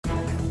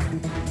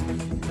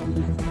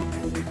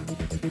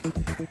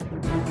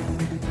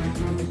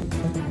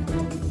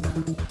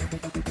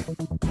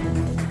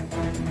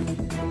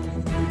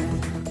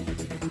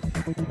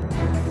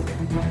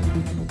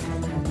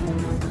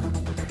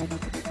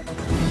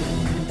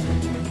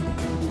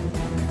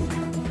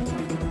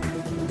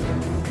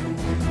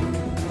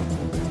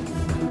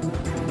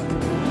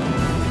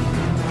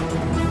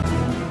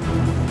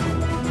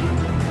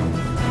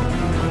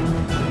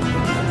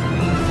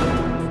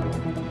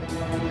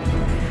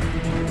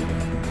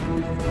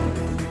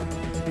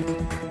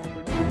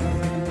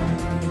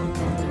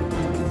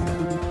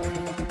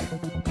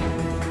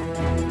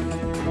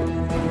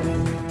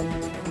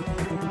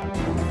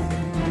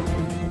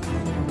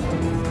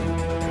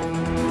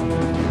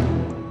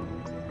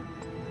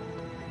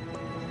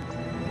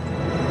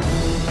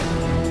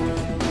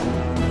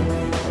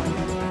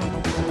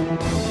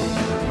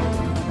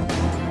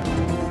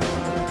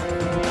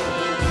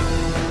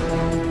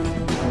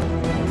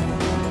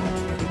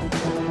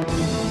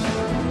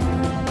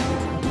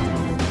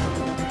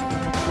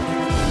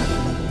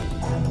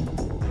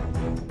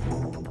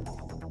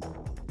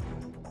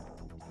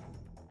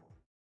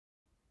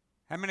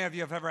many of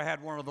you have ever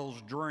had one of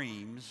those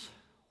dreams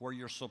where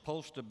you're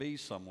supposed to be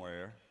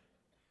somewhere,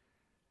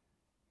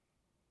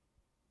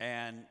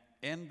 and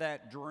in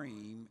that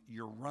dream,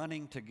 you're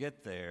running to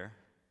get there,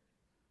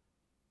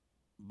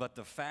 but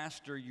the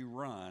faster you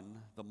run,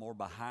 the more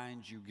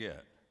behind you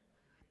get?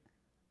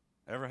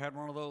 Ever had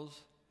one of those?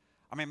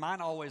 Mine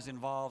always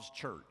involves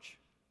church.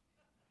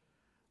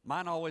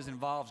 Mine always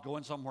involves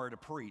going somewhere to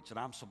preach, and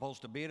I'm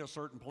supposed to be at a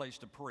certain place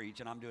to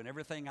preach, and I'm doing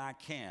everything I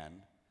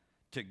can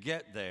to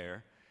get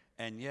there.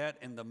 And yet,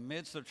 in the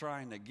midst of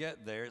trying to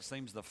get there, it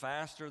seems the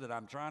faster that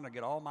I'm trying to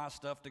get all my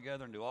stuff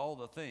together and do all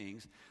the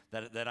things,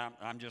 that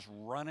I'm just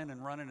running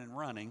and running and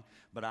running,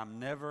 but I'm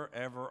never,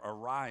 ever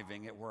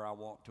arriving at where I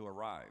want to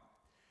arrive.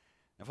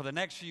 And for the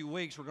next few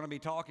weeks, we're going to be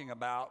talking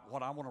about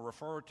what I want to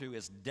refer to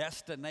as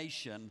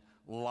destination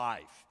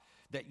life.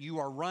 That you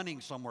are running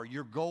somewhere,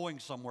 you're going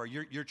somewhere,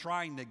 you're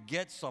trying to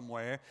get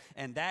somewhere,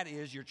 and that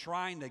is you're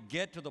trying to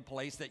get to the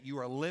place that you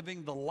are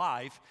living the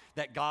life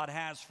that God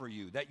has for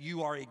you, that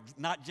you are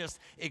not just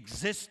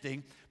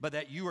existing, but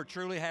that you are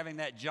truly having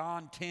that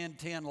John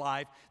 10:10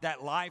 life,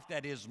 that life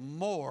that is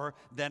more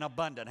than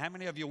abundant. How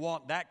many of you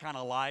want that kind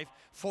of life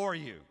for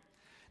you?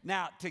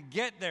 Now, to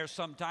get there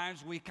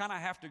sometimes we kind of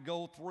have to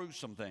go through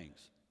some things.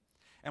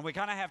 And we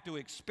kind of have to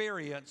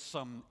experience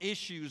some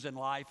issues in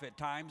life at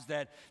times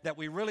that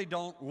we really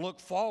don't look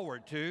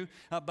forward to,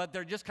 but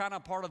they're just kind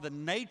of part of the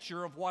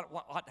nature of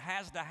what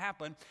has to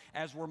happen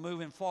as we're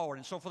moving forward.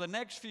 And so for the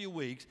next few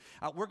weeks,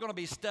 we're going to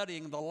be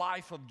studying the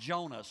life of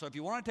Jonah. So if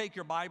you want to take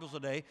your Bibles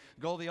today,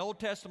 go to the Old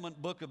Testament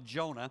book of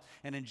Jonah.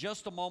 And in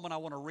just a moment, I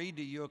want to read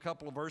to you a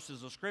couple of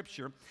verses of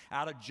Scripture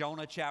out of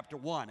Jonah chapter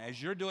 1. As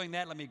you're doing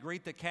that, let me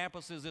greet the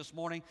campuses this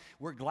morning.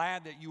 We're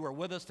glad that you are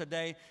with us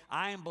today.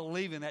 I am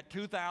believing that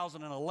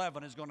 2011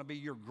 is going to be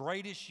your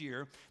greatest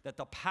year, that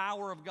the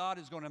power of God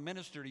is going to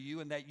minister to you,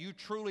 and that you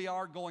truly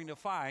are going to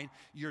find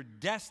your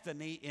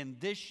destiny in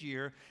this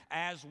year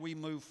as we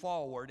move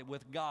forward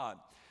with God.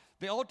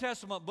 The Old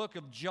Testament book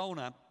of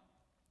Jonah,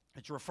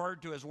 it's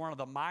referred to as one of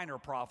the minor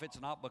prophets,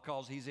 not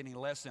because he's any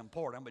less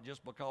important, but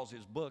just because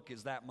his book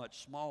is that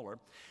much smaller.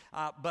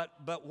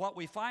 But what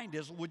we find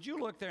is, would you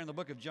look there in the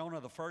book of Jonah,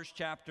 the first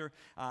chapter,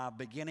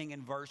 beginning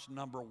in verse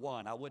number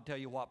 1. I would tell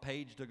you what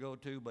page to go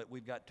to, but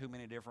we've got too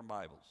many different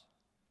Bibles.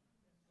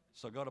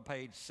 So go to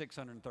page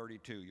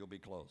 632, you'll be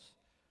close.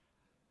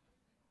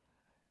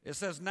 It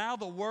says, "Now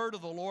the word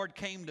of the Lord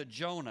came to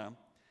Jonah,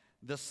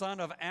 the son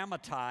of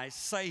Amittai,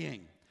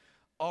 saying,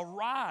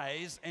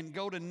 Arise and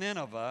go to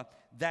Nineveh,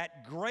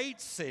 that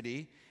great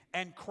city,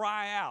 and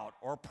cry out,"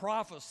 or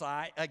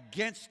prophesy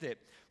against it,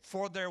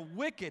 "for their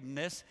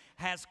wickedness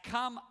has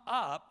come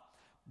up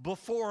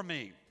before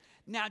me."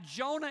 Now,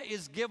 Jonah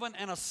is given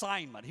an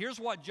assignment. Here's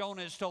what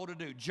Jonah is told to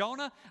do.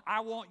 Jonah, I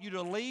want you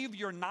to leave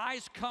your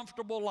nice,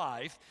 comfortable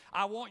life.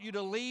 I want you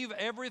to leave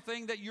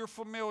everything that you're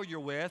familiar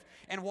with.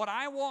 And what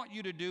I want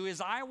you to do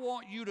is I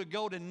want you to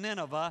go to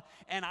Nineveh,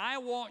 and I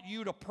want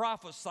you to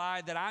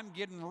prophesy that I'm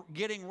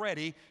getting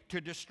ready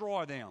to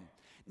destroy them.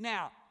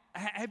 Now,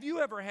 have you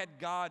ever had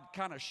God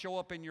kind of show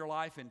up in your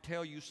life and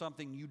tell you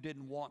something you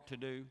didn't want to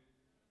do?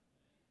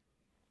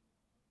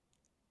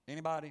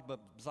 Anybody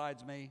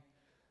besides me?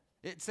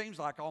 It seems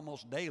like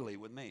almost daily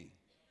with me.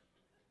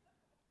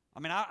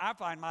 I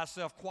find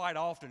myself quite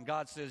often,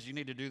 God says you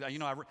need to do that.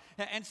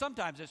 And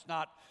sometimes it's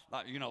not,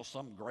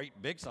 some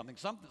great big something.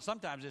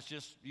 Sometimes it's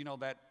just,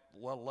 that,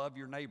 love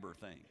your neighbor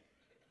thing.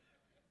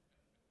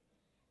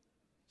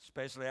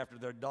 Especially after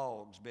their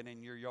dog's been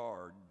in your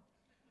yard,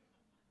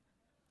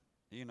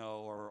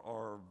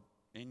 or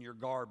in your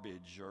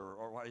garbage,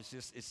 or it's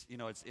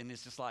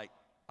just like,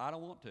 I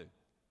don't want to.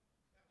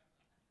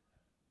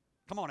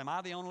 Come on, am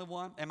I the only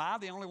one? Am I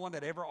the only one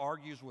that ever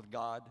argues with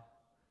God?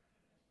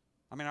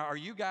 Are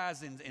you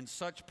guys in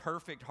such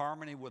perfect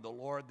harmony with the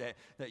Lord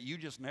that you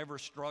just never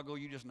struggle?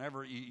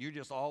 You're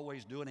just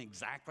always doing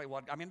exactly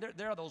what,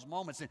 there are those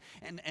moments.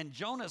 And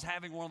Jonah's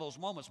having one of those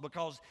moments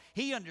because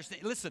he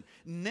understands. Listen,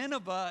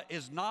 Nineveh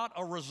is not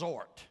a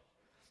resort.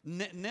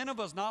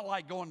 Nineveh is not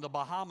like going to the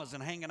Bahamas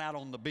and hanging out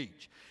on the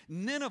beach.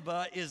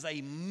 Nineveh is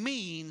a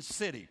mean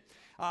city.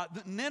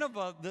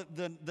 Nineveh,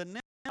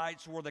 the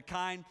Ninevites were the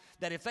kind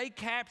that if they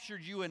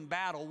captured you in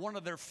battle, one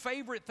of their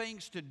favorite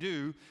things to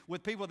do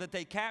with people that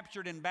they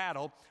captured in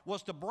battle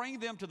was to bring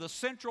them to the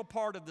central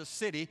part of the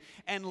city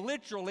and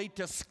literally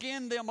to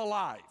skin them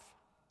alive.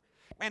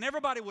 And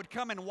everybody would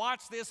come and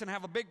watch this and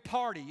have a big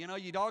party.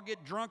 You'd all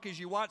get drunk as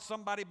you watch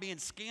somebody being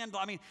skinned.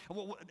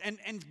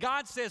 And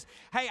God says,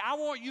 hey, I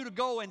want you to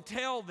go and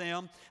tell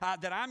them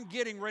that I'm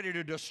getting ready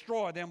to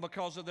destroy them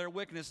because of their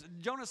wickedness.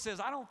 Jonah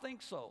says, I don't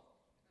think so.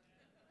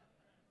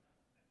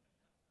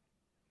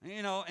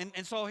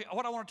 And so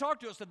what I want to talk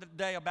to us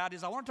today about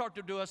is I want to talk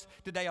to us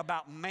today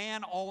about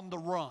man on the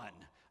run.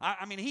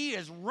 He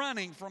is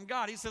running from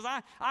God. He says,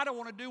 I don't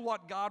want to do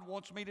what God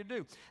wants me to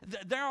do.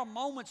 There are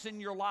moments in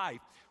your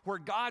life where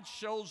God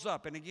shows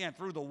up, and again,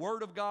 through the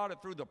Word of God or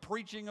through the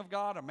preaching of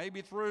God or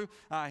maybe through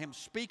Him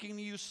speaking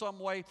to you some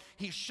way,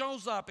 He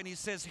shows up and He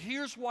says,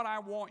 here's what I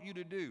want you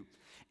to do.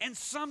 And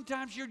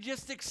sometimes you're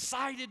just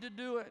excited to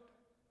do it.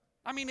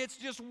 I mean, it's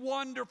just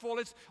wonderful.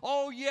 It's,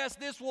 oh, yes,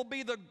 this will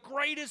be the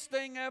greatest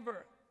thing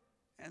ever.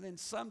 And then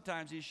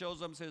sometimes he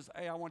shows up and says,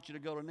 hey, I want you to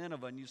go to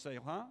Nineveh. And you say,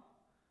 huh?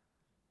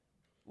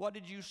 What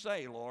did you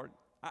say, Lord?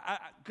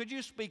 Could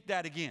you speak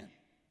that again?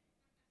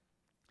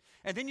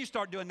 And then you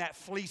start doing that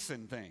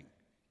fleecing thing,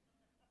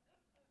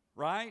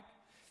 right?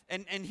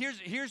 And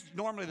here's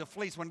normally the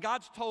fleece. When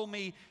God's told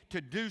me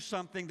to do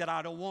something that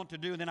I don't want to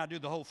do, and then I do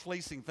the whole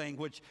fleecing thing,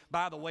 which,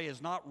 by the way,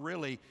 is not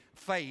really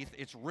faith.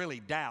 It's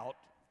really doubt,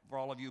 for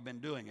all of you who've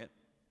been doing it.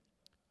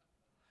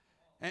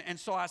 And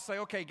so I say,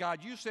 okay,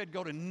 God, you said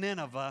go to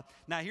Nineveh.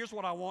 Now, here's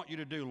what I want you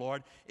to do,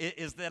 Lord,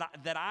 is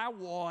that I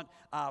want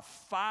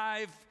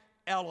 5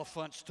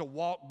 elephants to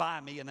walk by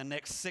me in the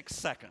next 6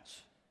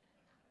 seconds.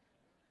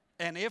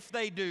 And if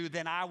they do,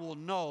 then I will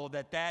know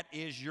that that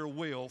is your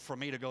will for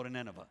me to go to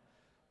Nineveh.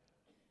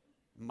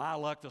 My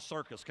luck, the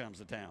circus comes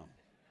to town.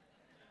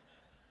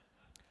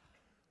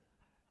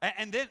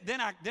 And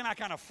then I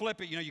kind of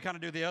flip it. You kind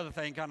of do the other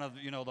thing, kind of,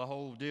 the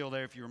whole deal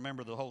there, if you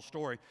remember the whole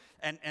story.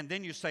 And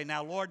then you say,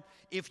 now, Lord,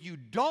 if you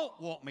don't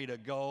want me to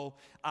go,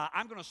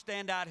 I'm going to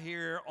stand out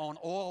here on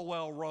Oil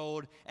Well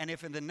Road, and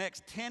if in the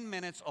next 10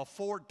 minutes a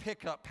Ford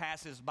pickup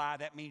passes by,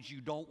 that means you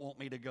don't want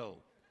me to go.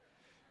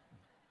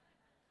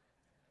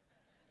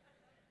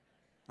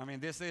 I mean,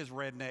 this is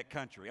redneck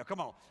country. Oh, come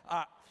on.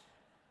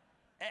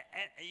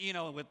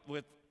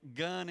 With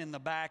gun in the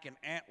back and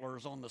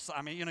antlers on the side.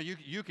 I mean,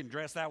 you can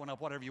dress that one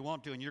up whatever you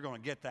want to, and you're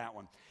going to get that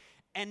one.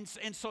 And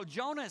so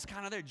Jonah is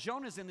kind of there.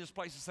 Jonah's in this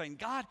place of saying,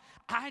 God,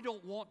 I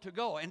don't want to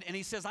go. And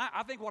he says,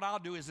 I think what I'll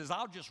do is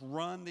I'll just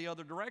run the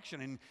other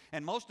direction.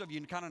 And most of you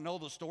kind of know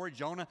the story.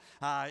 Jonah,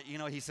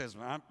 he says,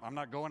 I'm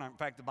not going. In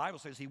fact, the Bible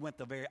says he went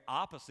the very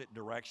opposite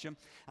direction.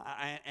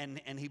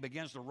 And he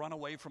begins to run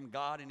away from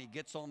God, and he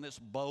gets on this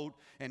boat.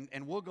 And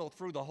we'll go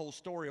through the whole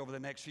story over the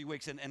next few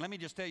weeks. And let me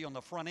just tell you on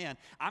the front end,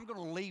 I'm going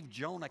to leave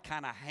Jonah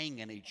kind of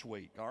hanging each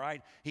week, all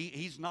right?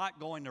 He's not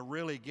going to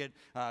really get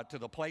to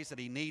the place that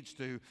he needs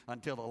to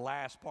until the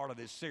last part of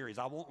this series.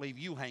 I won't leave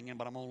you hanging,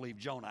 but I'm going to leave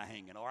Jonah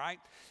hanging, all right?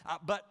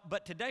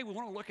 But today we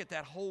want to look at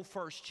that whole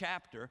first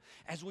chapter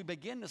as we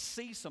begin to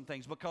see some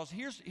things, because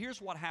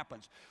here's what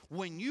happens.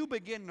 When you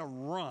begin to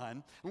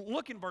run,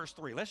 look in verse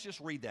 3. Let's just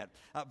read that.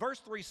 Verse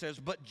 3 says,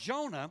 but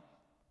Jonah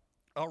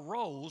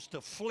arose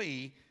to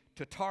flee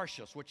to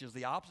Tarshish, which is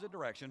the opposite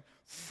direction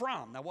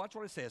from. Now watch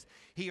what it says.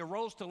 He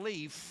arose to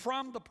leave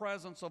from the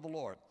presence of the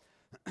Lord.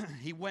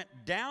 He went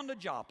down to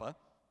Joppa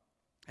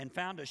and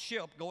found a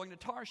ship going to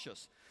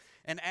Tarshish.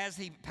 And as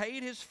he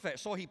paid his fare,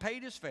 so he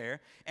paid his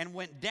fare and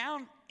went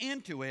down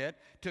into it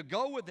to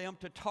go with them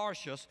to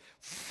Tarshish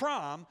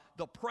from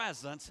the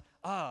presence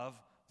of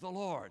the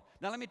Lord.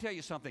 Now let me tell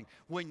you something.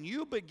 When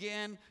you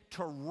begin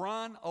to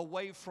run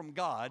away from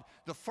God,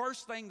 the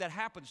first thing that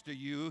happens to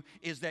you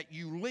is that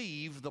you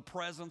leave the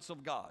presence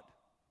of God.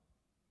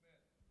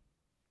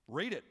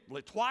 Read it.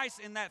 Twice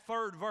in that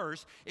third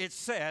verse, it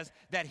says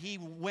that he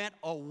went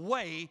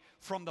away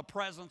from the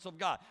presence of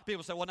God.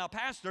 People say, well, now,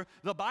 Pastor,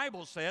 the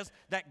Bible says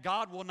that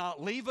God will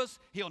not leave us.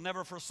 He'll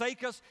never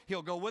forsake us.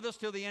 He'll go with us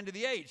till the end of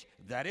the age.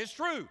 That is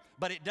true.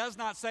 But it does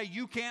not say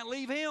you can't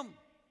leave him.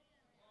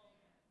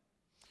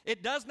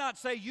 It does not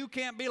say you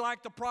can't be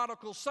like the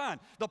prodigal son.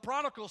 The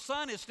prodigal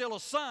son is still a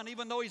son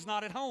even though he's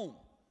not at home.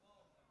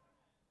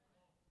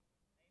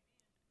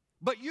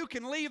 But you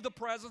can leave the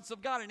presence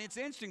of God. And it's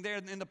interesting there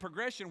in the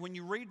progression, when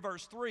you read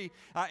verse 3,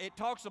 it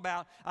talks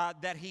about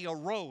that he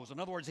arose. In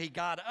other words, he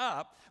got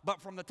up.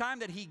 But from the time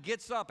that he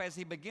gets up, as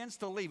he begins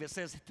to leave, it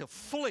says to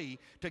flee,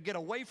 to get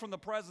away from the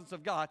presence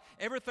of God.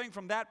 Everything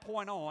from that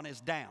point on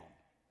is down.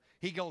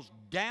 He goes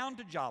down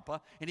to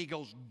Joppa, and he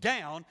goes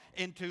down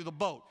into the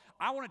boat.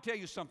 I want to tell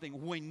you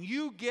something. When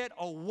you get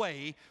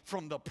away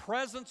from the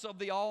presence of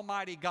the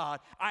Almighty God,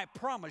 I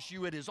promise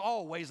you it is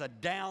always a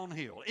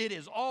downhill. It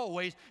is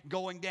always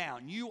going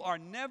down. You are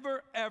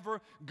never,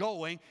 ever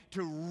going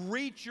to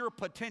reach your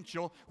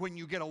potential when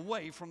you get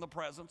away from the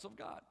presence of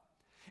God.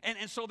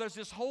 And so there's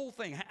this whole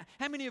thing.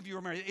 How many of you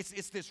remember?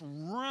 It's this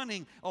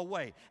running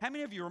away. How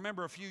many of you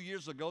remember a few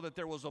years ago that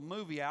there was a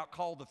movie out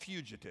called The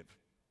Fugitive?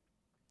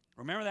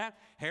 Remember that?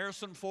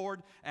 Harrison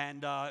Ford,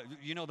 and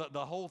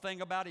the whole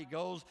thing about it,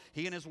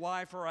 he and his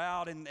wife are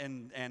out,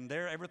 and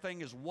there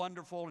everything is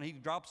wonderful, and he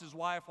drops his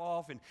wife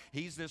off, and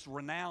he's this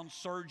renowned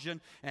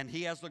surgeon, and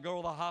he has to go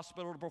to the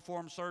hospital to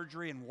perform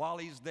surgery, and while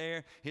he's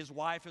there, his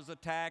wife is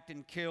attacked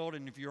and killed,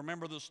 and if you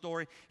remember the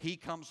story, he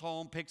comes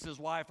home, picks his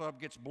wife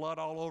up, gets blood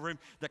all over him,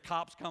 the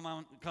cops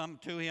come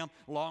to him,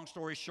 long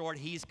story short,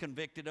 he's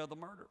convicted of the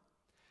murder.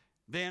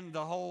 Then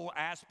the whole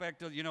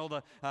aspect of,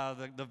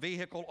 the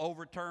vehicle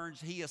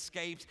overturns, he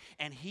escapes,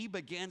 and he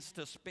begins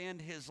to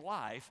spend his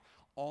life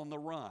on the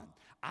run.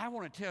 I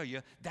want to tell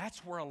you,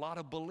 that's where a lot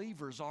of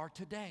believers are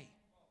today.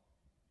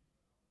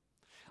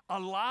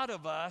 A lot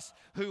of us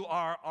who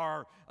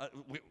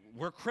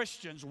we're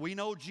Christians, we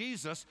know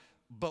Jesus,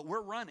 but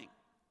we're running.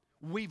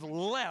 We've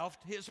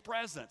left his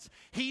presence.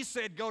 He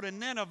said, go to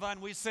Nineveh,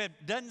 and we said,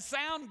 doesn't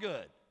sound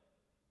good.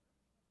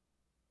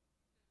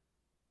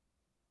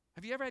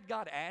 Have you ever had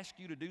God ask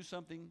you to do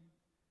something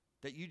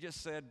that you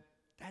just said,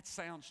 That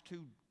sounds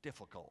too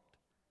difficult.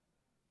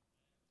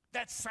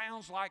 That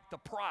sounds like the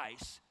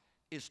price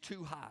is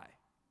too high.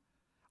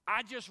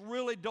 I just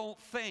really don't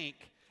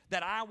think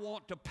that I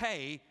want to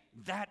pay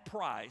that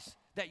price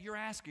that you're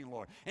asking,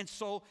 Lord. And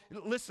so,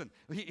 listen,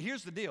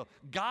 here's the deal.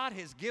 God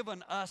has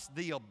given us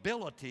the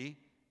ability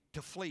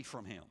to flee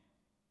from Him.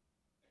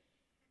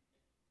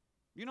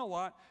 You know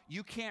what?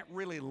 You can't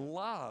really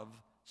love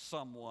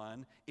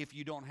someone if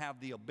you don't have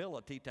the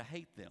ability to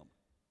hate them.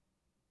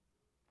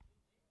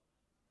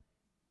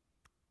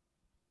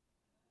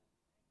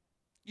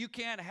 You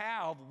can't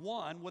have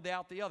one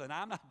without the other.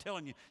 Now, I'm not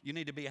telling you you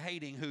need to be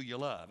hating who you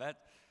love. That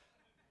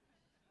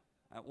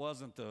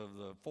wasn't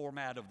the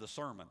format of the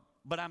sermon.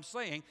 But I'm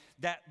saying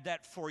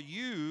that for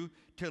you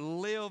to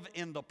live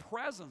in the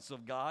presence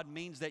of God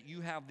means that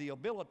you have the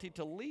ability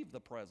to leave the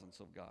presence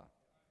of God.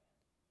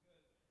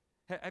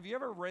 Have you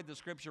ever read the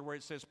scripture where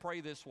it says,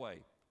 pray this way,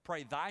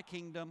 pray thy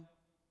kingdom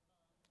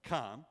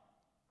come,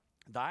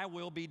 thy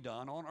will be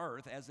done on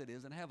earth as it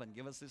is in heaven.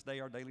 Give us this day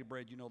our daily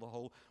bread. You know the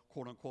whole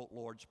quote-unquote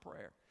Lord's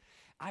Prayer.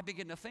 I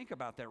began to think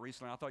about that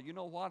recently. I thought, you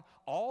know what?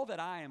 All that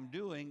I am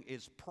doing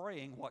is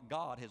praying what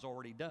God has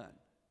already done.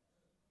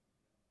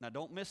 Now,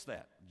 don't miss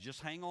that.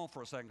 Just hang on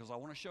for a second because I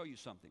want to show you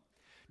something.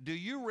 Do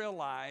you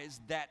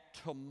realize that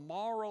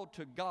tomorrow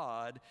to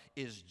God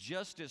is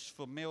just as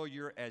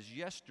familiar as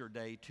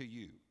yesterday to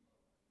you?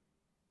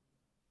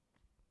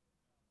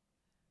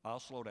 I'll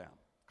slow down.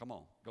 Come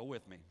on, go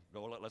with me.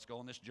 Let's go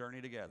on this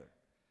journey together.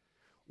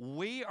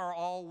 We are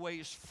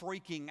always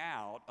freaking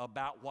out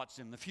about what's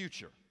in the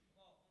future.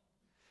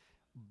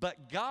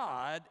 But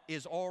God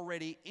is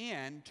already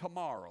in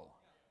tomorrow.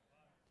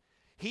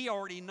 He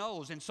already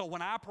knows. And so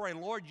when I pray,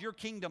 Lord, your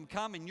kingdom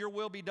come and your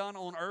will be done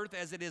on earth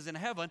as it is in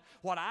heaven,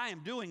 what I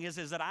am doing is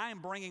that I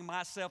am bringing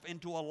myself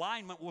into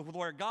alignment with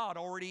where God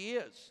already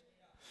is.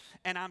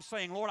 And I'm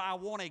saying, Lord, I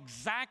want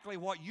exactly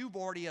what you've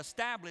already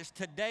established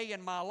today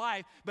in my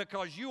life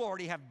because you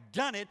already have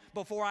done it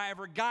before I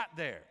ever got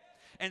there.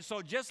 And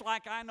so just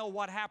like I know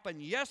what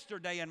happened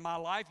yesterday in my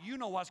life, you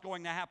know what's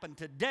going to happen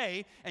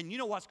today, and you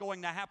know what's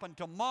going to happen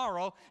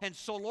tomorrow. And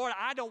so, Lord,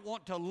 I don't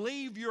want to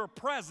leave your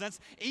presence.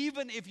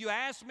 Even if you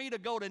ask me to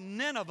go to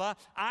Nineveh,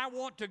 I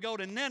want to go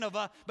to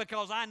Nineveh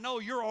because I know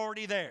you're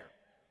already there.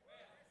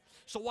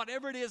 So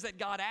whatever it is that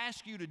God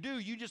asks you to do,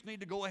 you just need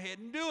to go ahead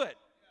and do it.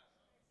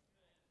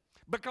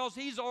 Because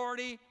He's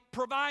already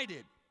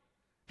provided.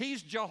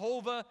 He's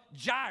Jehovah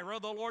Jireh,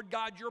 the Lord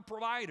God, your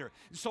provider.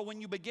 So when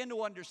you begin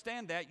to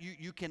understand that,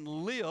 you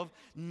can live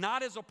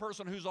not as a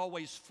person who's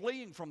always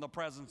fleeing from the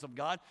presence of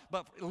God,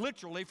 but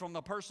literally from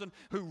the person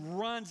who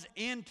runs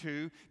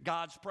into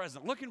God's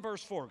presence. Look in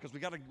verse 4, because we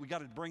got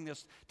to bring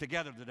this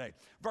together today.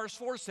 Verse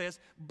 4 says,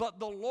 "But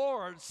the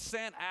Lord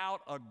sent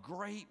out a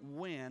great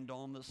wind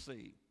on the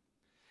sea,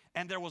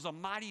 and there was a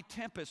mighty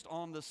tempest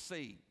on the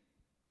sea,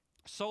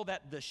 so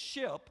that the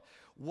ship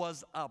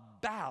was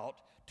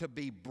about to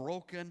be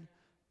broken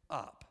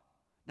up."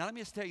 Now let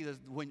me just tell you this,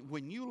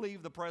 when you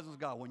leave the presence of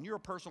God, when you're a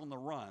person on the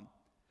run,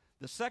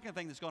 the second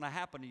thing that's going to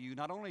happen to you,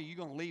 not only are you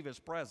going to leave His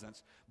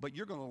presence, but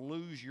you're going to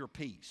lose your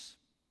peace.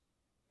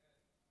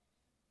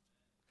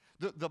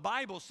 The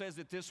Bible says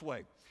it this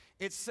way.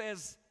 It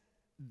says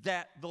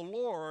that the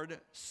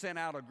Lord sent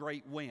out a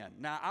great wind.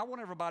 Now, I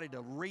want everybody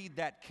to read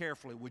that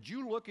carefully. Would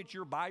you look at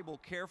your Bible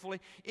carefully?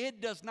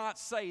 It does not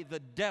say the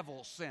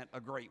devil sent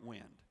a great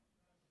wind.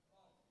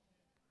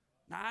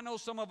 Now, I know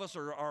some of us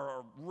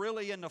are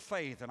really in the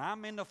faith, and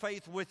I'm in the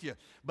faith with you,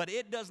 but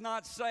it does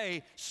not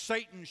say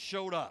Satan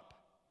showed up.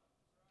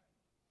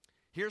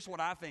 Here's what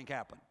I think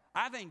happened.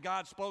 I think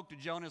God spoke to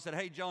Jonah and said,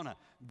 "Hey, Jonah,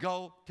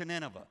 go to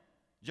Nineveh."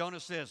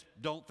 Jonah says,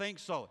 "Don't think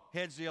so."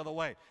 Heads the other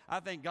way. I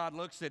think God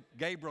looks at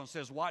Gabriel and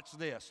says, "Watch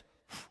this."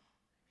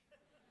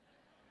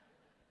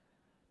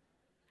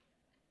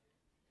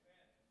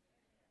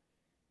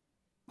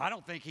 I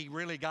don't think he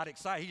really got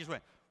excited. He just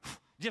went,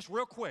 just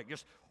real quick,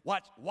 just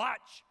watch.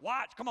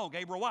 Come on,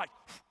 Gabriel, watch.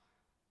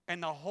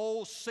 And the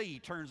whole sea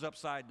turns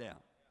upside down.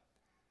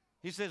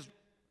 He says,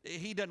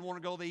 he doesn't want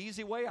to go the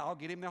easy way. I'll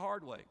get him the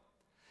hard way.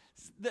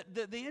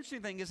 The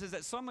interesting thing is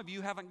that some of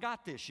you haven't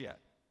got this yet.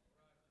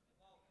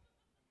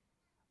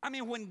 I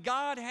mean, when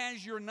God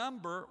has your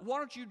number, why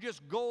don't you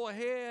just go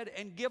ahead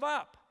and give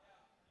up?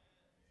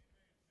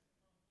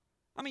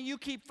 I mean, you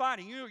keep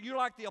fighting. You're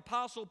like the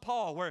Apostle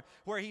Paul,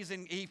 where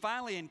he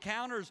finally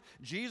encounters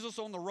Jesus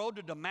on the road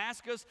to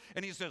Damascus,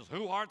 and he says,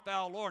 "Who art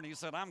thou, Lord?" And he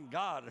said, "I'm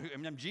God,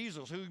 I'm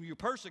Jesus, whom you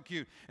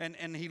persecute."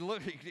 And he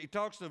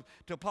talks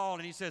to Paul,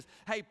 and he says,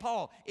 "Hey,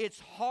 Paul, it's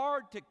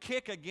hard to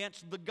kick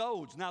against the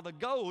goads." Now, the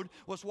goad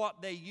was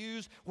what they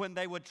used when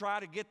they would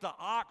try to get the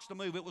ox to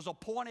move. It was a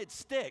pointed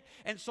stick.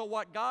 And so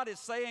what God is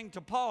saying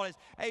to Paul is,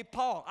 "Hey,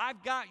 Paul,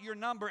 I've got your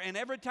number, and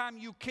every time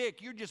you kick,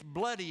 you're just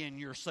bloodying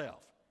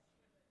yourself."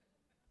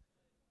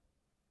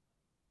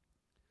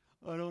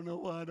 I don't know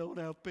why I don't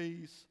have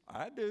peace.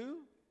 I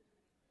do.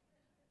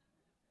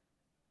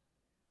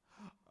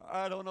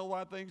 I don't know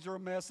why things are a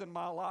mess in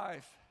my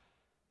life.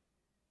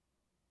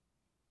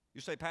 You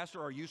say,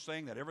 "Pastor, are you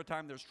saying that every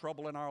time there's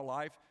trouble in our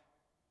life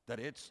that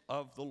it's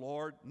of the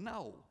Lord?"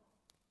 No.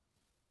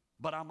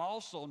 But I'm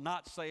also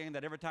not saying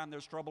that every time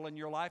there's trouble in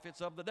your life,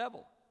 it's of the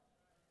devil.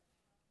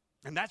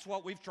 And that's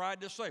what we've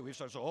tried to say. We've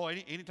said,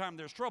 anytime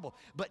there's trouble.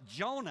 But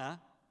Jonah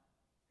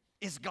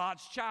is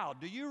God's child.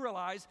 Do you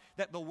realize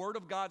that the Word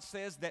of God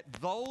says that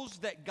those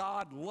that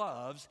God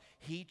loves,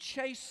 He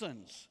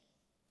chastens?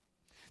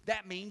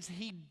 That means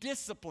He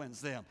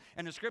disciplines them.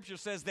 And the Scripture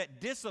says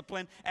that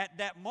discipline at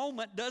that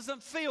moment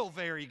doesn't feel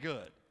very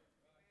good.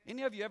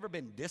 Any of you ever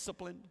been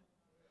disciplined?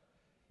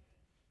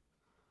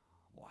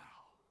 Wow.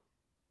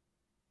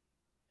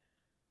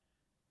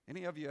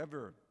 Any of you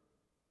ever,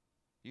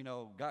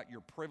 got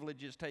your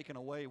privileges taken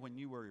away when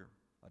you were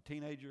a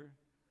teenager?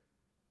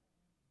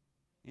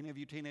 Any of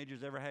you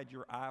teenagers ever had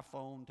your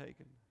iPhone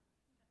taken?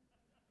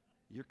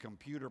 Your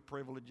computer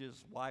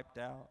privileges wiped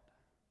out?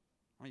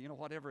 I mean,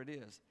 whatever it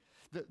is.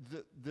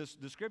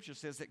 The Scripture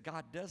says that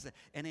God does that.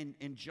 And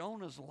in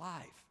Jonah's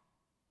life,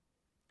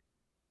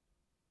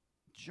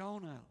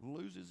 Jonah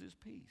loses his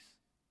peace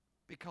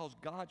because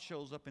God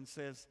shows up and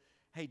says,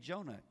 hey,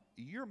 Jonah,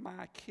 you're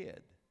my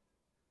kid.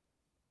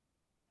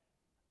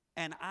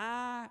 And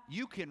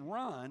you can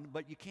run,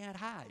 but you can't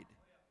hide.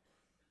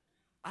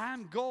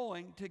 I'm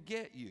going to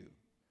get you.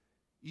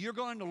 You're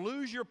going to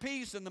lose your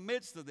peace in the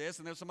midst of this,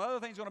 and there's some other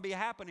things going to be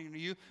happening to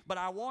you, but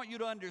I want you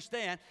to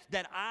understand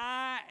that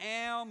I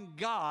am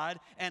God,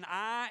 and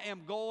I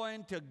am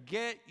going to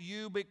get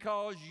you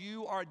because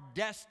you are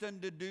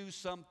destined to do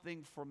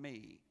something for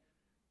me.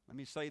 Let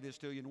me say this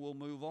to you, and we'll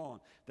move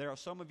on. There are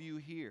some of you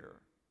here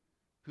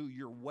who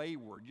you're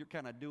wayward. You're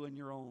kind of doing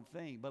your own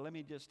thing, but let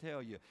me just tell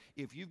you,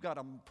 if you've got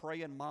a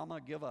praying mama,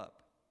 give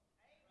up.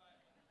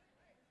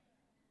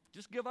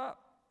 Just give up.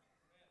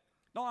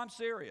 No, I'm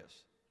serious.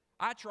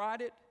 I tried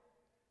it,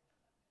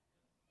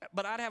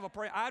 but I'd have a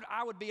prayer.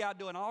 I would be out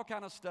doing all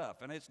kind of stuff,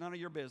 and it's none of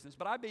your business,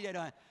 but I'd be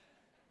doing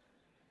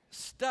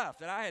stuff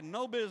that I had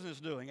no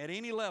business doing at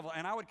any level,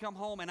 and I would come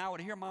home and I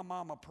would hear my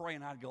mama pray,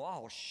 and I'd go,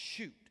 oh,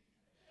 shoot.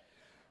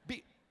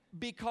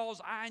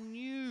 Because I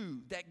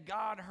knew that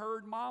God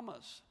heard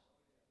mamas,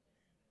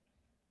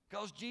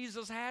 because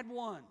Jesus had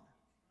one.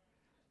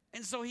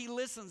 And so He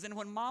listens, and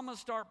when mamas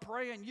start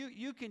praying,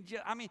 you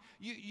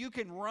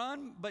can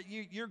run, but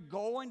you're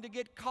going to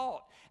get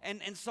caught.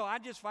 And so I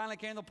just finally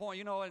came to the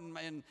point,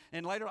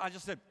 and later I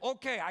just said,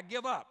 okay, I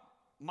give up.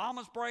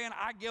 Mama's praying,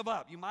 I give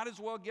up. You might as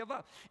well give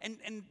up.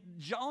 And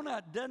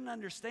Jonah doesn't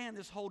understand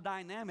this whole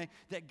dynamic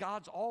that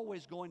God's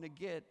always going to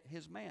get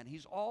His man.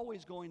 He's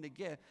always going to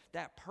get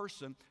that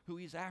person who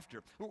He's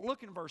after.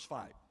 Look in verse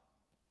 5.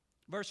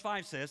 Verse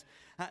 5 says,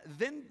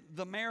 then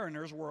the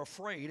mariners were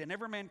afraid, and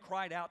every man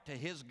cried out to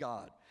his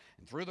God,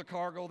 and threw the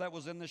cargo that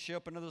was in the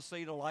ship into the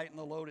sea to lighten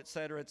the load,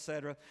 etc.,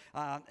 etc.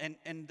 And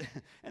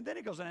then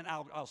it goes in, and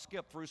I'll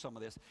skip through some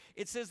of this.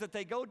 It says that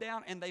they go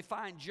down and they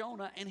find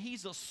Jonah, and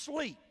he's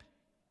asleep.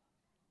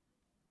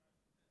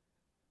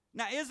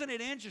 Now, isn't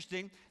it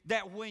interesting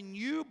that when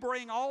you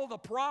bring all the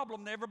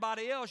problem to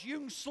everybody else, you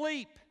can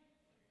sleep?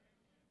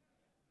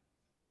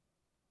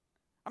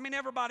 I mean,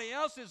 everybody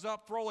else is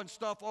up throwing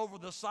stuff over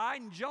the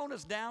side, and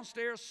Jonah's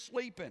downstairs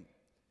sleeping.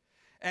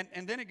 And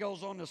then it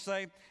goes on to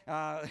say,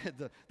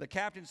 the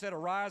captain said,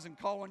 arise and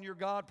call on your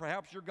God.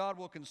 Perhaps your God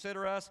will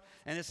consider us.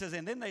 And it says,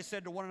 and then they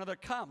said to one another,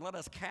 come, let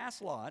us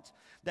cast lots,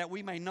 that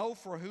we may know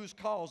for whose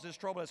cause this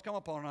trouble has come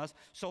upon us.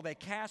 So they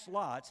cast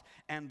lots,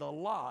 and the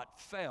lot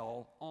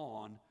fell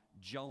on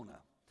Jonah.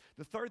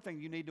 The third thing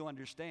you need to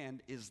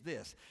understand is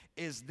this,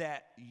 is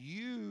that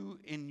you,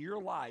 in your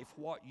life,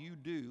 what you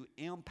do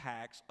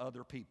impacts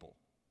other people.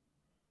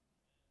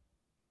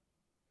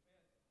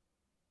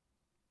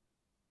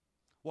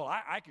 Well,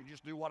 I can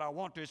just do what I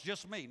want to. It's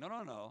just me.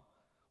 No.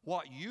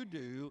 What you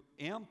do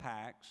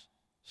impacts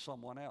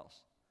someone else.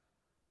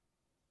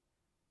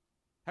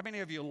 How many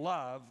of you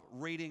love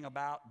reading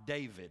about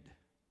David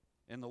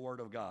in the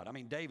Word of God? I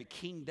mean, David,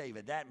 King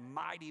David, that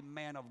mighty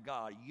man of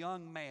God,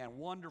 young man,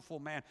 wonderful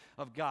man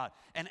of God.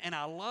 And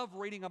I love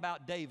reading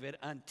about David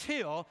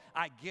until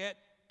I get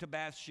to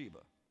Bathsheba.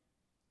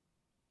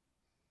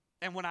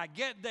 And when I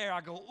get there,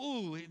 I go,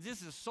 ooh,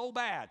 this is so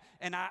bad.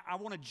 And I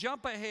want to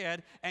jump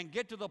ahead and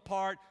get to the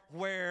part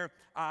where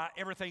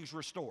everything's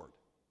restored.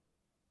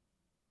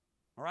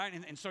 All right,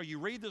 and so you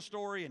read the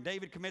story, and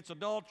David commits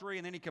adultery,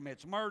 and then he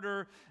commits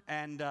murder,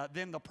 and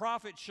then the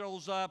prophet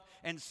shows up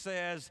and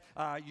says,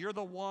 you're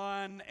the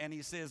one, and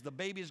he says, the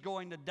baby's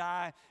going to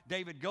die.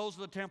 David goes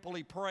to the temple,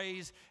 he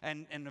prays,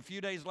 and a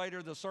few days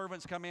later, the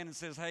servants come in and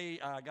says, hey,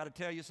 I got to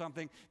tell you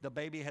something, the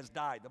baby has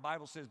died. The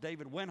Bible says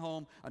David went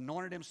home,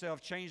 anointed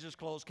himself, changed his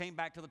clothes, came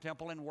back to the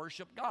temple, and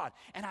worshiped God.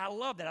 And I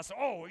love that. I said,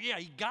 oh, yeah,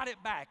 he got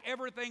it back.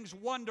 Everything's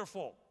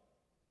wonderful.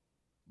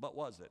 But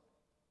was it?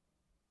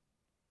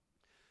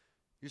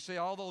 You see,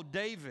 although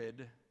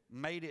David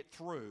made it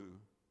through,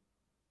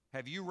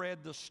 have you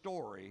read the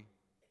story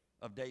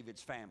of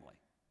David's family?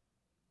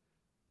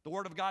 The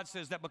Word of God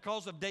says that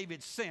because of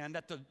David's sin,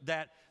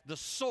 that the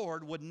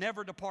sword would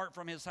never depart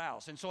from his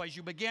house. And so as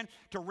you begin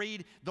to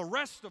read the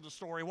rest of the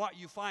story, what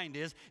you find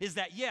is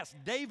that, yes,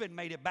 David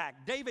made it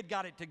back. David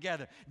got it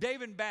together.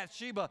 David and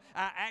Bathsheba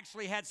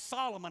actually had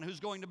Solomon, who's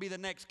going to be the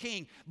next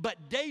king.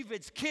 But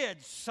David's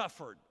kids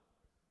suffered.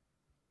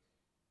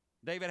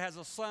 David has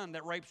a son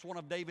that rapes one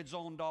of David's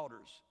own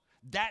daughters.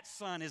 That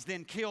son is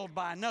then killed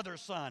by another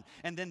son.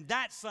 And then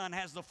that son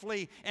has to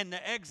flee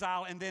into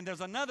exile. And then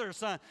there's another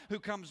son who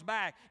comes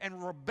back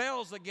and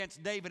rebels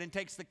against David and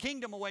takes the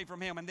kingdom away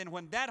from him. And then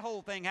when that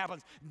whole thing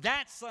happens,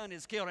 that son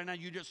is killed. And now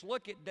you just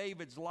look at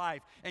David's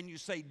life and you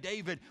say,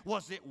 David,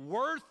 was it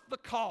worth the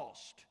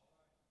cost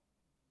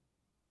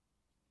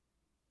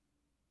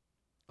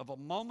of a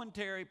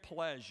momentary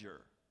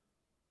pleasure?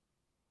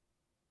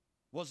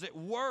 Was it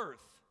worth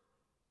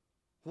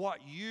what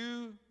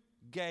you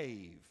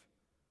gave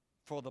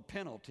for the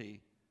penalty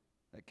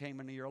that came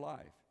into your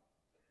life?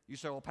 You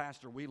say, well,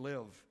 Pastor, we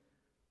live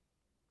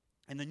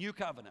in the new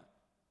covenant.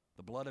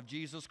 The blood of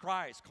Jesus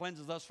Christ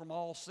cleanses us from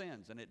all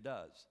sins, and it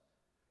does.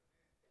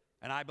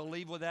 And I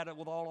believe with that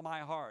with all of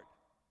my heart.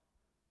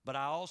 But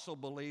I also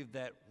believe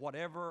that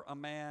whatever a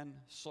man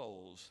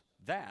sows,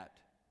 that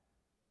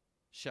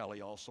shall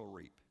he also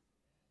reap.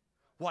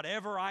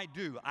 Whatever I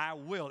do, I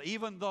will.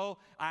 Even though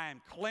I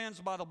am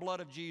cleansed by the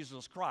blood of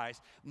Jesus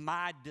Christ,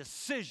 my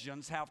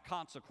decisions have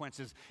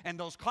consequences. And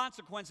those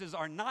consequences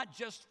are not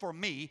just for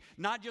me,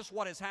 not just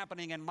what is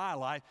happening in my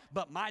life,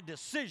 but my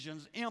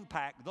decisions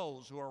impact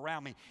those who are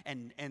around me.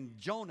 And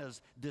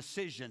Jonah's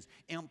decisions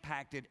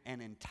impacted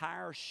an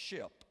entire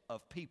ship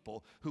of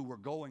people who were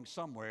going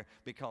somewhere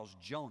because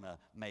Jonah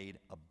made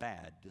a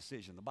bad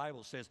decision. The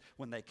Bible says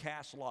when they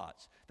cast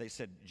lots, they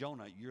said,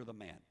 Jonah, you're the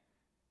man.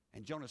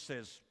 And Jonah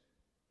says,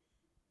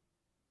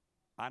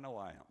 I know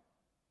I am.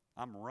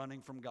 I'm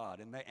running from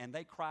God. And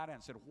they cried out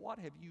and said, what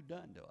have you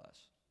done to us?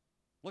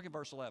 Look at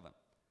verse 11.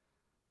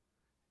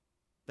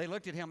 They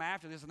looked at him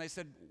after this and they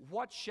said,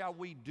 what shall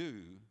we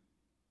do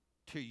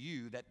to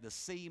you that the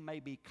sea may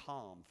be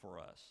calm for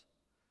us?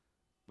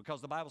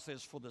 Because the Bible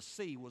says, for the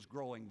sea was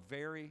growing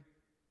very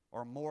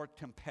or more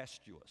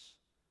tempestuous.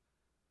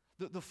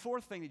 The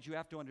fourth thing that you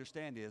have to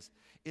understand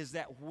is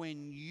that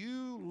when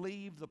you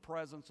leave the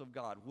presence of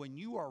God, when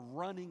you are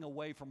running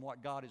away from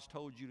what God has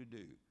told you to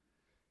do,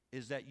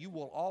 is that you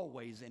will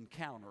always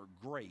encounter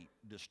great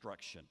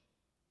destruction.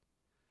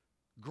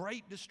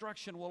 Great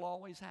destruction will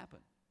always happen.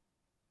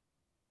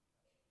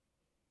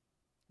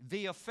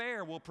 The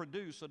affair will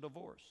produce a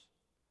divorce.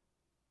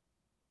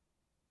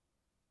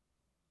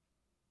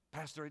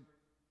 Pastor,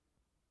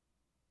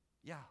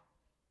 yeah.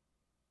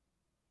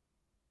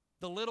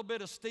 The little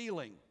bit of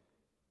stealing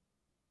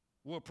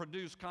will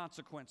produce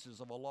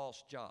consequences of a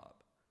lost job.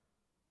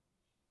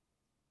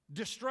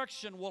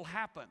 Destruction will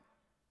happen.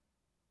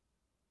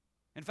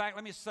 In fact,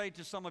 let me say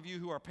to some of you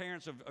who are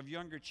parents of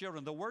younger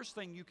children, the worst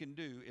thing you can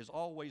do is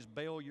always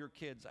bail your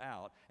kids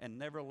out and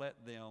never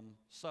let them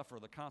suffer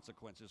the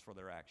consequences for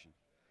their action.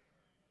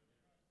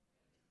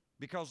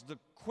 Because the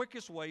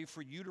quickest way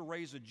for you to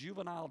raise a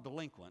juvenile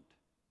delinquent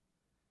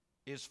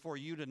is for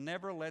you to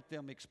never let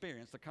them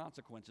experience the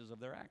consequences of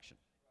their action.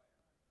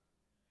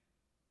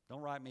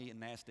 Don't write me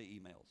nasty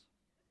emails.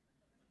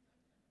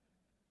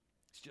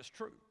 It's just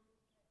true.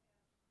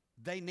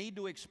 They need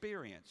to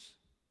experience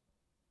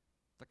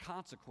the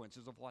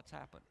consequences of what's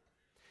happened.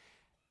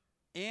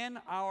 In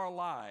our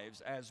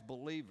lives as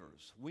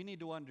believers, we need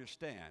to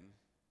understand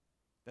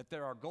that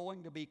there are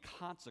going to be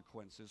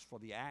consequences for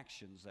the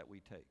actions that we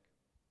take.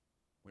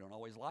 We don't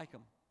always like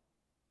them.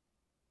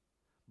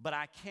 But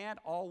I can't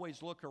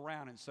always look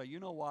around and say, you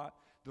know what?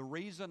 The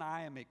reason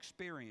I am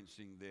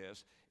experiencing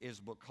this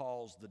is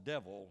because the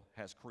devil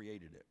has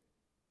created it.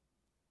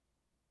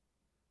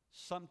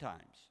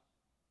 Sometimes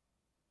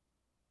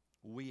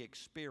we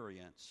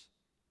experience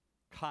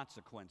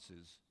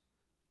consequences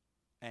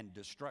and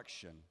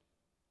destruction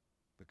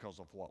because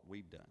of what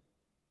we've done.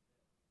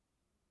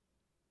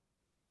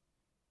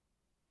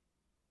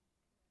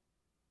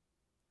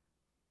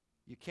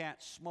 You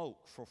can't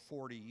smoke for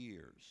 40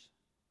 years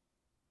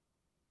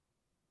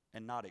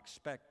and not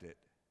expect it,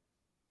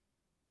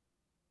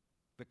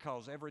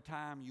 because every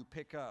time you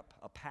pick up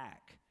a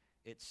pack,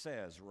 it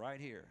says right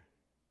here,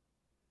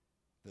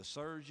 the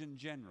Surgeon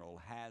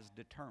General has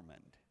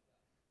determined.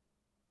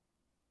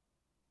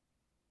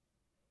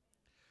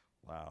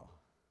 Wow.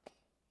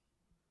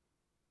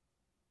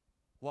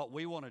 What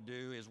we want to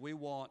do is we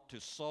want to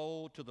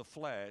sow to the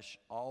flesh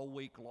all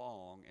week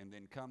long and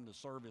then come to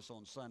service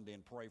on Sunday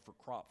and pray for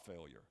crop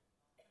failure.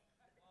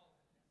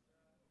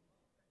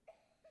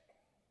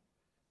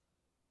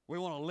 We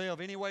want to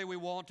live any way we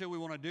want to. We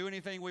want to do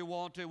anything we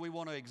want to. We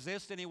want to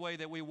exist any way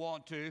that we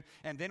want to.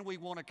 And then we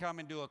want to come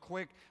and do a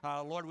quick,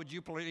 Lord, would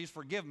you please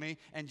forgive me,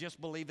 and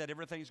just believe that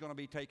everything's going to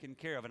be taken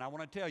care of. And I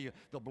want to tell you,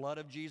 the blood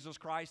of Jesus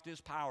Christ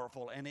is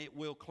powerful, and it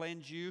will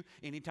cleanse you.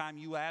 Anytime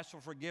you ask for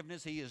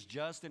forgiveness, He is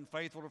just and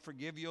faithful to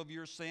forgive you of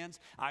your sins.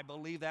 I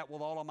believe that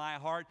with all of my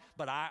heart,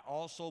 but I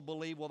also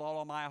believe with all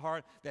of my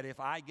heart that if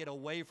I get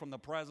away from the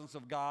presence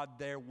of God,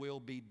 there will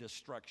be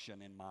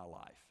destruction in my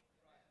life.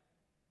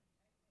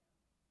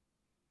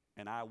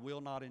 And I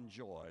will not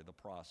enjoy the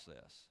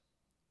process.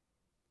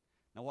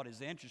 Now, what is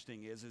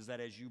interesting is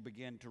that as you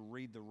begin to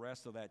read the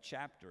rest of that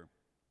chapter,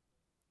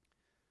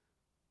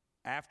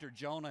 after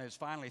Jonah is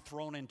finally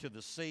thrown into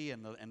the sea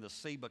and the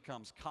sea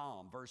becomes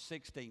calm, verse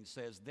 16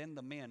 says, then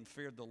the men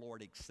feared the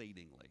Lord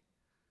exceedingly.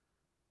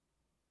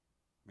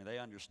 mean, they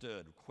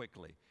understood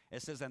quickly.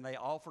 It says, and they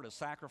offered a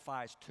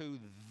sacrifice to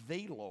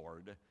the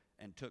Lord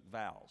and took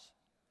vows.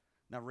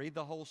 Now read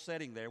the whole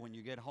setting there when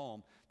you get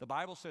home. The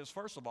Bible says,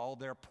 first of all,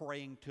 they're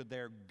praying to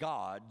their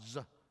gods,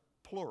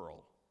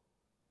 plural.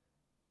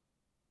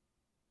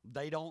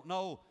 They don't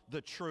know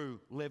the true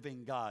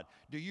living God.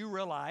 Do you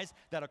realize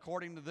that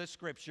according to this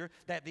scripture,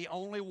 that the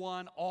only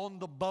one on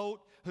the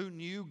boat who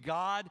knew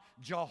God,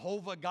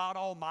 Jehovah God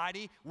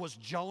Almighty, was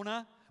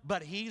Jonah?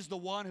 But he's the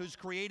one who's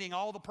creating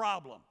all the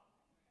problem.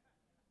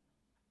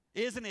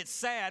 Isn't it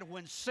sad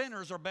when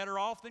sinners are better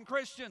off than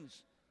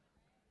Christians?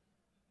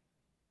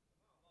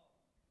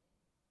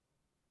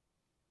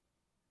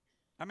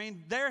 I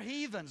mean, they're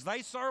heathens.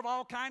 They serve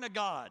all kind of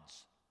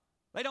gods.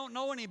 They don't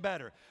know any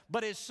better.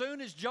 But as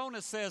soon as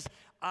Jonah says,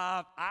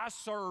 I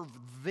serve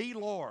the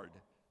Lord,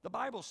 the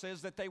Bible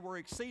says that they were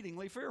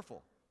exceedingly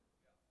fearful.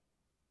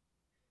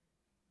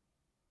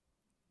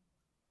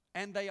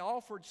 And they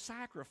offered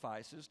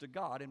sacrifices to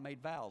God and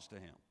made vows to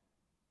Him.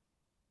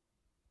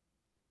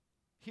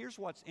 Here's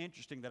what's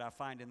interesting that I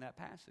find in that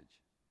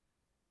passage.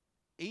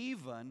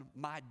 Even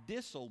my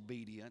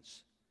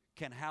disobedience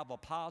can have a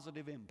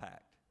positive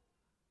impact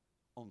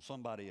on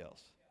somebody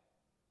else.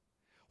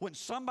 When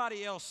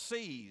somebody else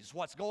sees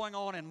what's going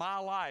on in my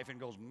life and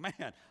goes,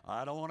 man,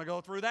 I don't want to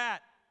go through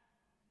that.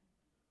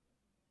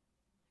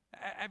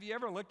 Have you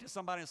ever looked at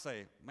somebody and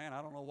say, man,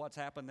 I don't know what's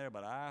happened there,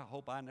 but I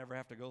hope I never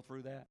have to go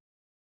through that?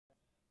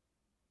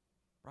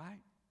 Right?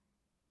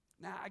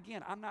 Now,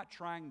 again, I'm not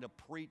trying to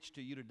preach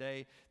to you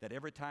today that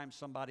every time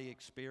somebody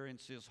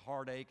experiences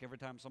heartache, every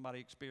time somebody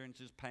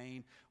experiences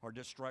pain or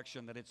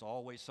destruction, that it's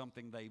always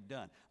something they've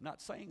done. I'm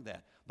not saying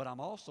that. But I'm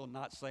also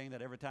not saying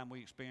that every time we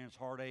experience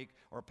heartache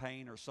or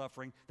pain or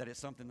suffering, that it's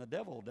something the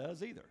devil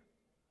does either.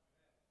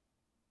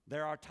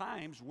 There are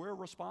times we're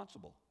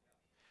responsible.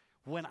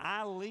 When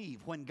I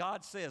leave, when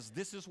God says,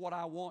 this is what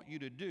I want you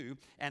to do,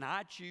 and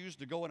I choose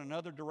to go in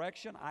another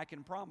direction, I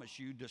can promise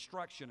you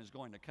destruction is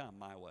going to come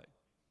my way.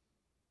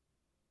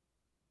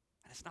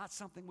 And it's not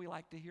something we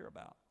like to hear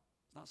about.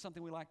 It's not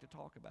something we like to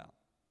talk about.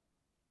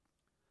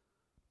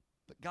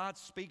 But God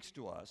speaks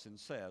to us and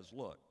says,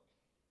 look,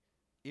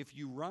 if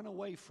you run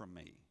away from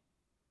me,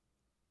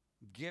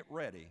 get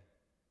ready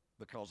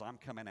because I'm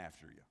coming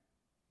after you.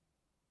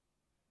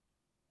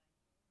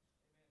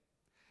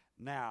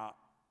 Now,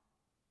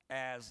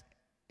 as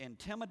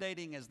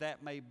intimidating as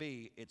that may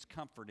be, it's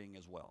comforting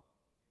as well.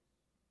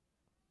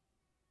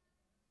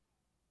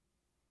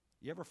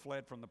 You ever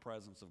fled from the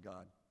presence of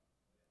God?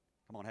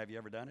 Come on, have you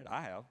ever done it?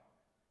 I have.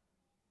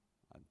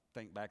 I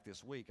think back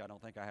this week. I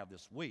don't think I have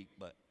this week,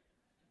 but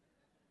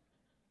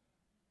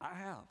I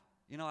have.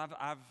 You know,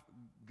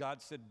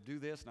 God said, do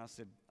this, and I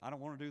said, I don't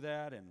want to do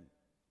that, and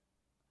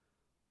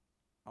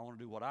I want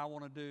to do what I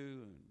want to do,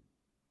 and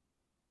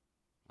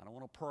I don't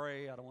want to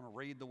pray. I don't want to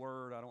read the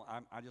Word.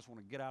 I just want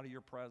to get out of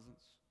your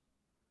presence.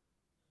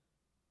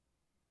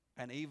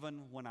 And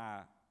even when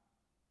I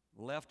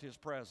left His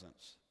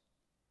presence,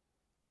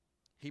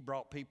 He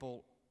brought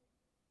people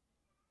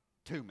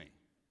to me.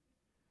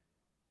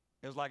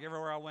 It was like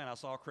everywhere I went, I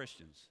saw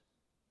Christians.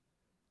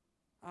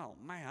 Oh,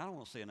 man, I don't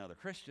want to see another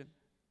Christian.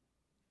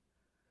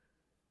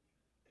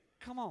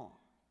 Come on.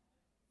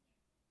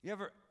 You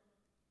ever,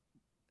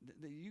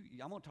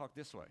 I'm going to talk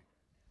this way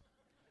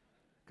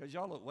because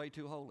y'all look way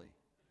too holy.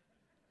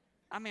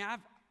 I mean,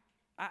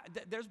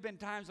 there's been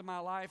times in my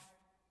life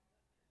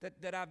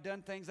that I've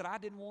done things that I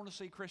didn't want to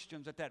see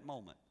Christians at that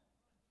moment.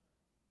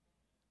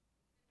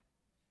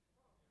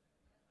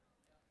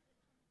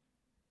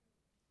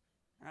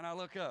 And I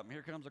look up, and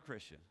here comes a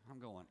Christian. I'm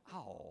going,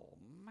 oh,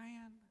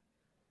 man.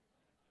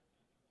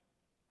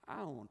 I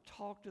don't want to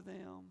talk to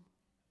them.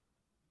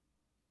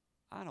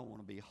 I don't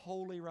want to be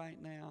holy right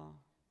now.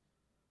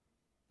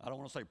 I don't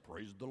want to say,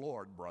 praise the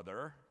Lord,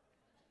 brother.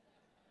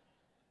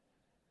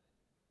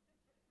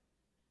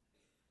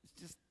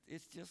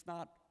 It's just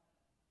not,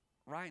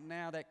 right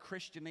now, that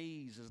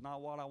Christianese is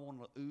not what I want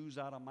to ooze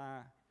out of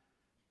my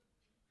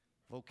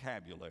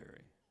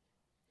vocabulary.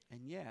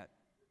 And yet,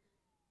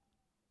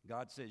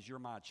 God says, you're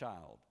my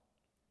child.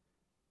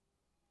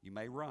 You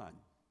may run,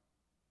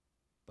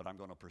 but I'm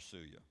going to pursue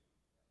you.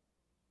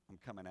 I'm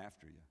coming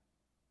after you.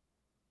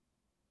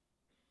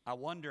 I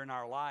wonder in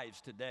our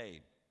lives today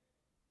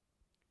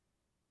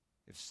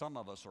if some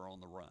of us are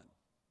on the run.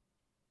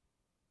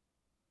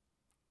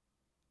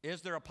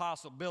 Is there a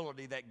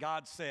possibility that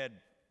God said,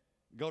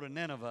 go to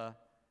Nineveh,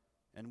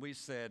 and we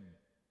said,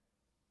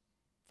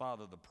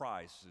 Father, the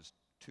price is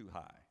too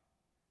high.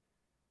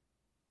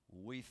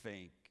 We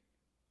think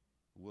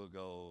we'll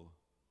go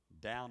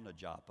down to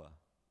Joppa,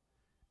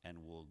 and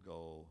we'll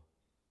go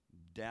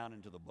down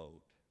into the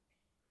boat,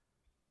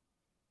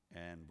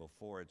 and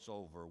before it's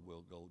over,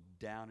 we'll go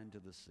down into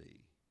the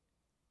sea,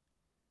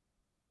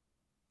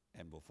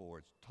 and before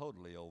it's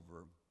totally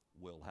over,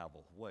 we'll have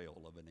a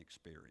whale of an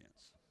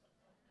experience.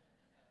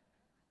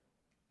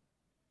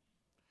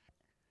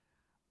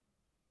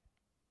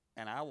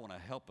 And I want to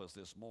help us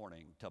this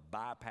morning to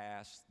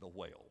bypass the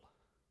whale.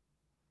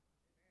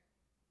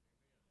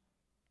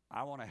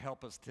 I want to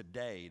help us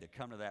today to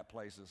come to that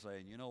place of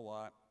saying, you know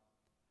what?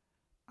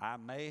 I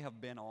may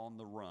have been on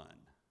the run,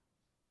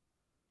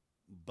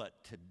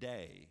 but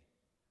today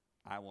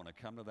I want to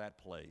come to that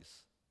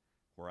place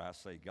where I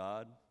say,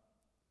 God,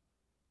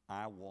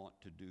 I want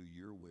to do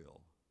your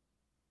will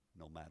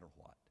no matter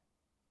what.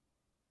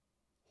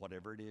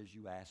 Whatever it is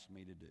you ask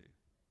me to do,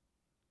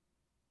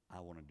 I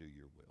want to do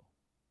your will.